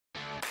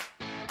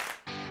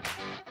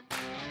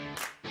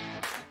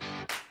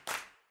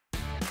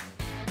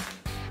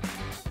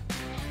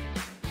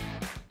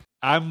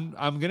I'm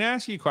gonna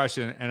ask you a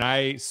question, and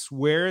I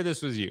swear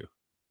this was you,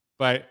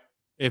 but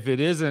if it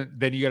isn't,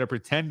 then you got to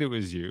pretend it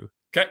was you.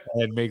 Okay.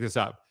 And make this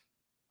up.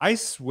 I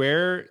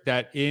swear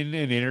that in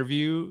an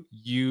interview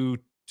you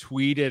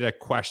tweeted a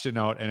question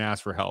out and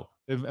asked for help.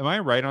 Am I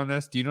right on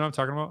this? Do you know what I'm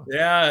talking about?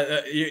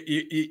 Yeah,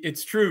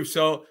 it's true.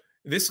 So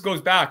this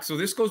goes back. So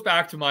this goes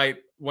back to my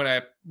when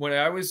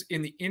I was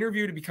in the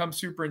interview to become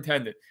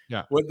superintendent.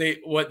 Yeah. What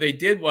they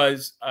did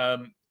was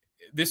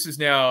this is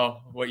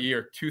now what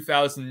year?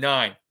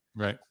 2009.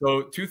 Right.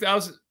 So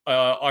 2000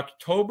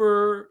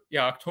 October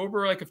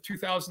like of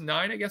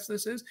 2009, I guess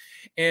this is.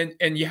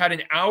 And you had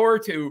an hour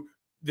to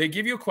they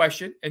give you a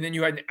question, and then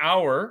you had an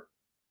hour,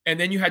 and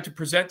then you had to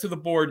present to the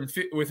board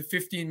with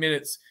 15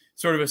 minutes,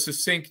 sort of a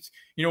succinct,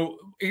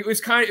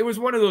 it was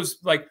one of those,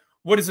 like,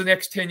 what does the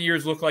next 10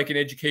 years look like in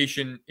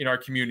education in our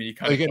community?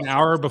 Like an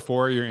hour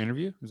before your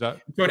interview? Is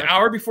that so? An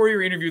hour before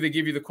your interview, they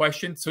give you the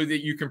question so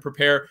that you can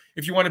prepare.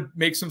 If you want to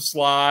make some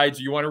slides,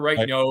 or you want to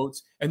write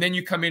notes, and then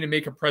you come in and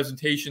make a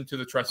presentation to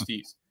the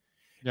trustees.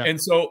 Yeah. And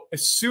so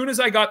as soon as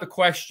I got the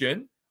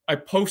question, I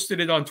posted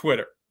it on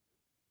Twitter.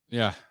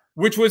 Yeah.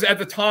 Which was at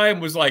the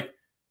time was like,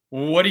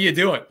 what are you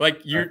doing?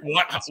 Like,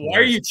 why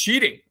are you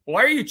cheating?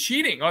 Why are you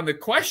cheating on the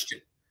question?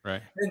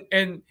 Right.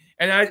 And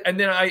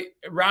then I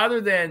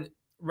rather than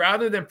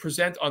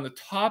present on the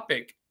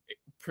topic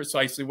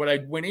precisely, what I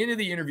went into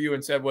the interview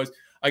and said was,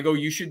 I go,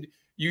 you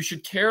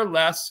should care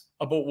less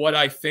about what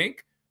I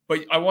think,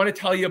 but I want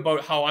to tell you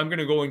about how I'm going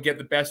to go and get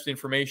the best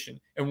information.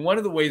 And one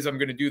of the ways I'm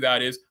going to do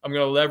that is I'm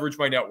going to leverage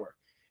my network.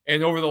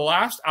 And over the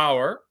last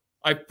hour,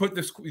 I put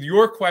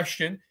your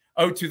question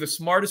out to the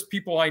smartest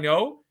people I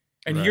know,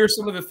 and here's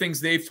some of the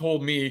things they've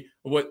told me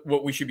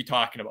what we should be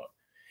talking about.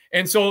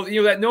 And so,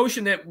 that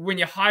notion that when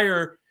you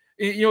hire,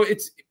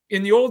 it's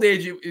in the old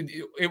age,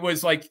 it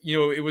was like,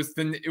 it was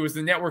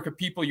the network of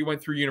people you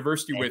went through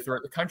university with or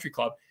at the country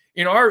club.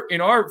 In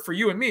our for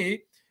you and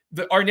me,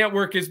 our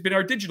network has been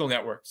our digital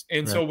networks.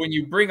 And so when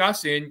you bring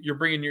us in, you're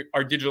bringing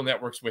our digital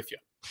networks with you.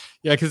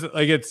 Yeah. Cause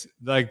like, it's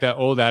like that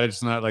old adage,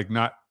 it's not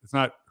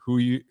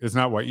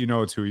what you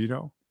know, it's who you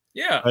know.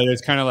 Yeah. But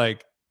it's kind of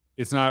like,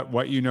 it's not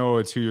what you know,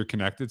 it's who you're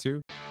connected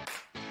to.